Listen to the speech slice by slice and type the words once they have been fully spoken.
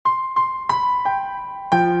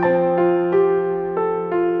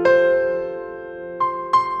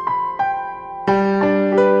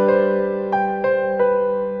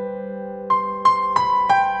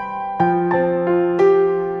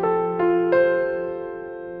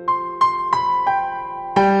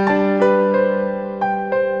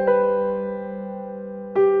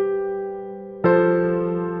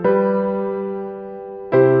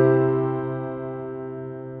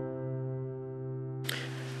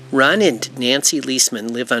Ron and Nancy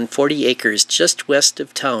Leasman live on 40 acres just west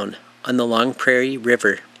of town on the Long Prairie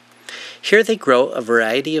River. Here they grow a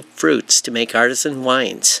variety of fruits to make artisan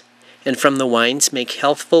wines, and from the wines make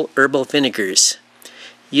healthful herbal vinegars.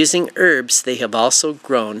 Using herbs they have also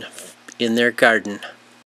grown in their garden.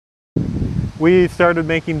 We started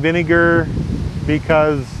making vinegar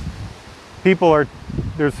because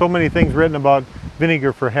there's so many things written about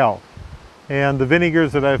vinegar for health. And the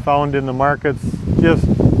vinegars that I found in the markets just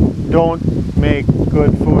don't make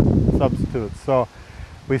good food substitutes. So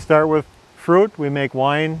we start with fruit, we make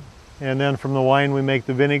wine, and then from the wine we make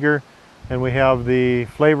the vinegar, and we have the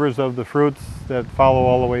flavors of the fruits that follow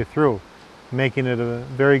all the way through, making it a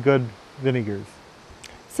very good vinegars.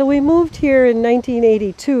 So we moved here in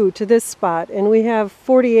 1982 to this spot, and we have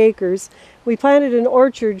 40 acres. We planted an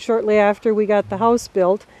orchard shortly after we got the house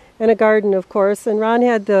built, and a garden, of course, and Ron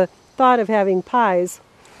had the thought of having pies.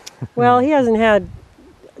 Well, he hasn't had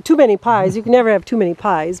too many pies. You can never have too many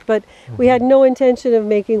pies, but we had no intention of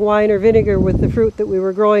making wine or vinegar with the fruit that we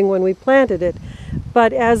were growing when we planted it.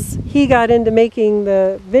 But as he got into making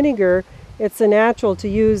the vinegar, it's a natural to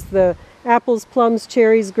use the apples, plums,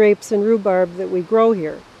 cherries, grapes, and rhubarb that we grow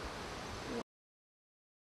here.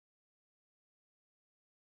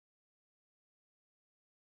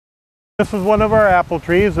 This is one of our apple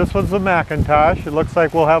trees. This was the Macintosh. It looks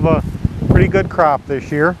like we'll have a pretty good crop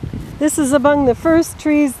this year. This is among the first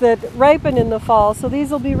trees that ripen in the fall, so these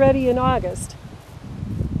will be ready in August.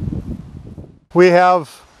 We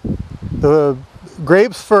have the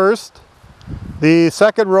grapes first. The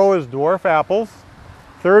second row is dwarf apples.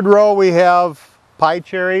 Third row we have pie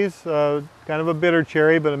cherries, kind of a bitter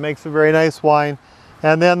cherry, but it makes a very nice wine.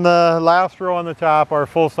 And then the last row on the top are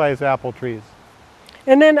full-size apple trees.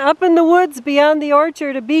 And then up in the woods beyond the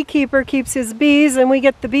orchard, a beekeeper keeps his bees, and we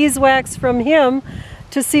get the beeswax from him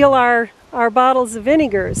to seal our bottles of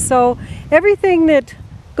vinegar. So everything that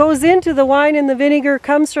goes into the wine and the vinegar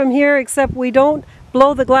comes from here, except we don't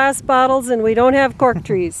blow the glass bottles and we don't have cork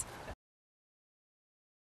trees.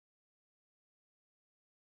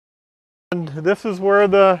 And this is where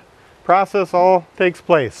the process all takes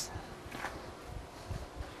place.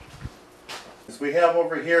 So we have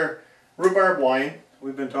over here rhubarb wine.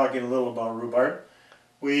 We've been talking a little about rhubarb.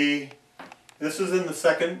 This is in the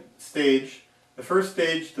second stage. The first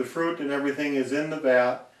stage, the fruit and everything is in the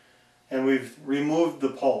vat, and we've removed the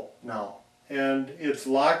pulp now. And it's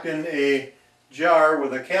locked in a jar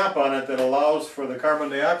with a cap on it that allows for the carbon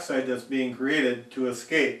dioxide that's being created to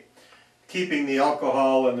escape, keeping the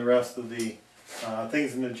alcohol and the rest of the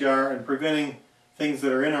things in the jar and preventing things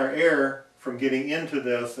that are in our air from getting into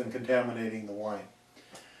this and contaminating the wine.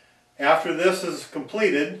 After this is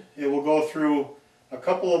completed, it will go through a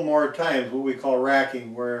couple of more times what we call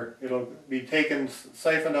racking, where it'll be taken,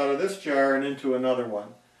 siphoned out of this jar and into another one.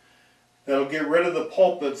 That'll get rid of the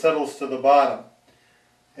pulp that settles to the bottom.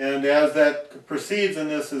 And as that proceeds and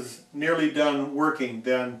this is nearly done working,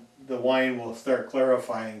 then the wine will start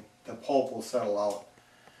clarifying, the pulp will settle out.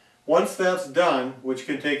 Once that's done, which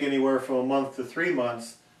can take anywhere from a month to 3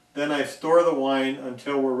 months, then I store the wine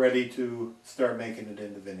until we're ready to start making it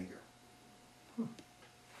into vinegar.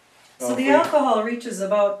 So the alcohol reaches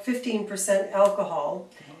about 15% alcohol,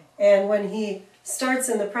 and when he starts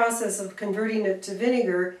in the process of converting it to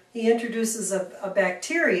vinegar, he introduces a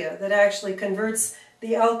bacteria that actually converts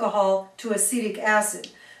the alcohol to acetic acid.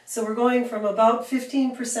 So we're going from about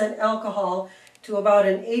 15% alcohol to about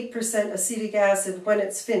an 8% acetic acid when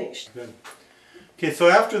it's finished. Good. Okay, so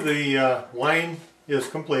after the wine is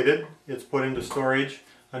completed, it's put into storage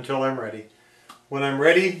until I'm ready. When I'm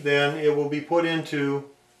ready, then it will be put into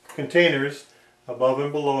containers above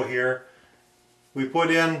and below here. We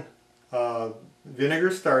put in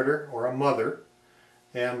vinegar starter, or a mother,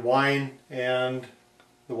 and wine, and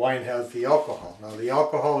the wine has the alcohol. Now the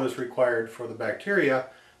alcohol is required for the bacteria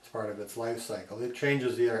as part of its life cycle. It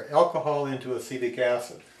changes the alcohol into acetic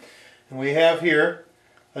acid. And we have here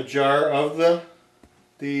a jar of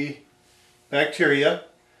the bacteria.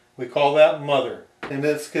 We call that mother. And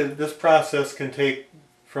this process can take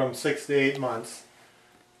from 6 to 8 months.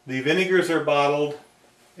 The vinegars are bottled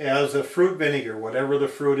as a fruit vinegar, whatever the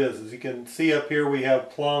fruit is. As you can see up here, we have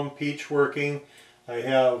plum, peach working. I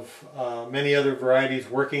have many other varieties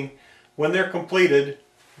working. When they're completed,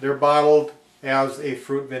 they're bottled as a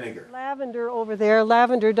fruit vinegar. Lavender over there.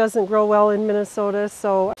 Lavender doesn't grow well in Minnesota,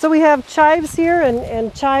 so we have chives here,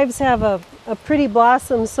 and chives have a pretty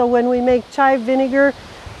blossom. So when we make chive vinegar,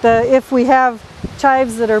 if we have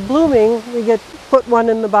chives that are blooming, we put one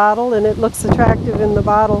in the bottle, and it looks attractive in the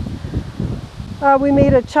bottle. We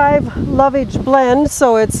made a chive lovage blend,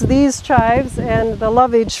 so it's these chives and the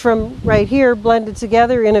lovage from right here blended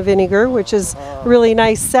together in a vinegar, which is a really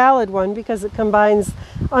nice salad one because it combines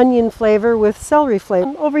onion flavor with celery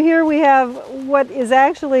flavor. Over here we have what is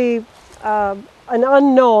actually an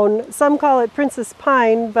unknown. Some call it princess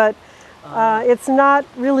pine, but it's not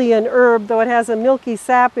really an herb, though it has a milky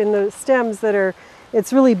sap in the stems that are,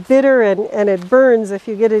 it's really bitter and it burns if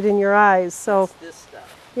you get it in your eyes. So.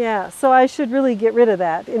 Yeah, so I should really get rid of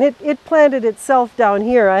that. And it planted itself down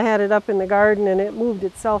here. I had it up in the garden and it moved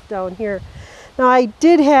itself down here. Now I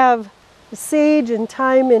did have sage and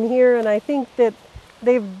thyme in here, and I think that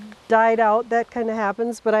they've died out. That kind of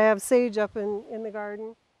happens, but I have sage up in the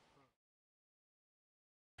garden.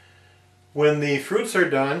 When the fruits are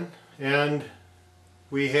done and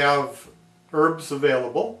we have herbs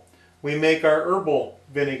available, we make our herbal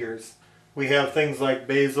vinegars. We have things like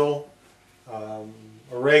basil,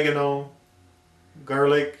 oregano,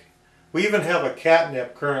 garlic. We even have a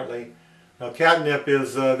catnip currently. Now catnip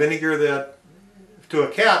is a vinegar that to a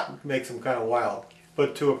cat makes them kind of wild,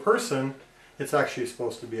 but to a person it's actually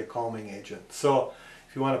supposed to be a calming agent. So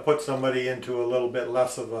if you want to put somebody into a little bit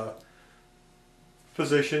less of a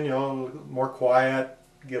position, you know, more quiet,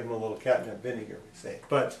 give them a little catnip vinegar, we say.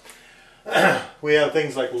 But we have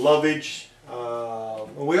things like lovage.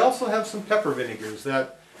 We also have some pepper vinegars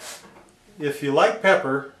that, if you like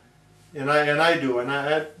pepper, and I do, and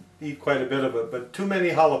I eat quite a bit of it, but too many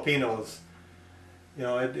jalapenos, you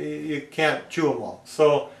know, you can't chew them all.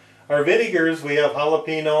 So our vinegars, we have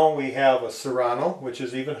jalapeno, we have a serrano, which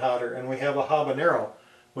is even hotter, and we have a habanero,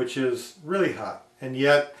 which is really hot. And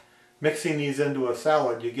yet, mixing these into a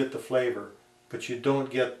salad, you get the flavor, but you don't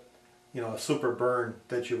get, you know, a super burn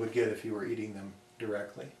that you would get if you were eating them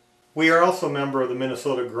directly. We are also a member of the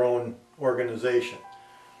Minnesota Grown organization.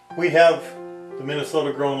 We have the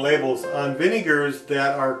Minnesota Grown labels on vinegars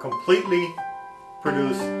that are completely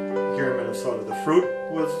produced here in Minnesota. The fruit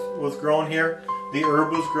was grown here, the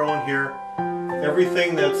herb was grown here,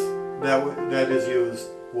 everything that is used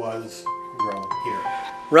was grown here.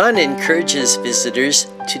 Ron encourages visitors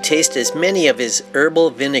to taste as many of his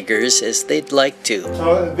herbal vinegars as they'd like to.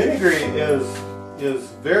 So vinegar is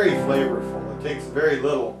very flavorful. It takes very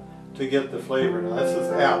little to get the flavor. Now this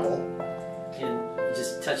is apple.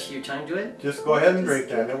 Just touch your tongue to it? Just go ahead and drink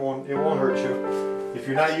that. It won't hurt you. If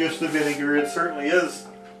you're not used to vinegar, it certainly is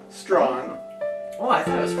strong. Oh, I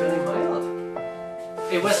thought it was really mild.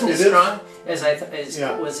 It wasn't as strong as I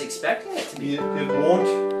was expecting it to be. It won't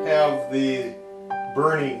have the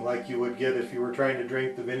burning like you would get if you were trying to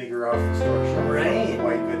drink the vinegar off the store shelf. Right. The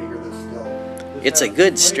white vinegar that's still. It's a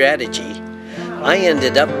good strategy. I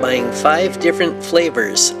ended up buying 5 different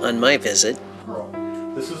flavors on my visit.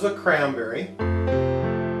 This is a cranberry.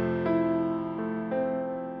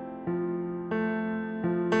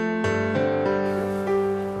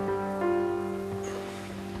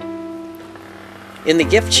 In the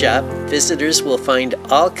gift shop, visitors will find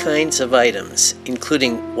all kinds of items,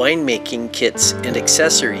 including winemaking kits and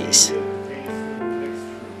accessories.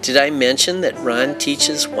 Did I mention that Ron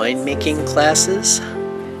teaches winemaking classes?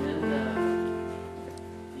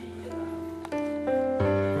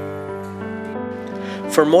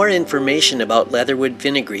 For more information about Leatherwood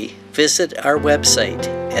Vinegary, visit our website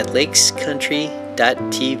at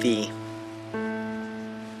lakescountry.tv.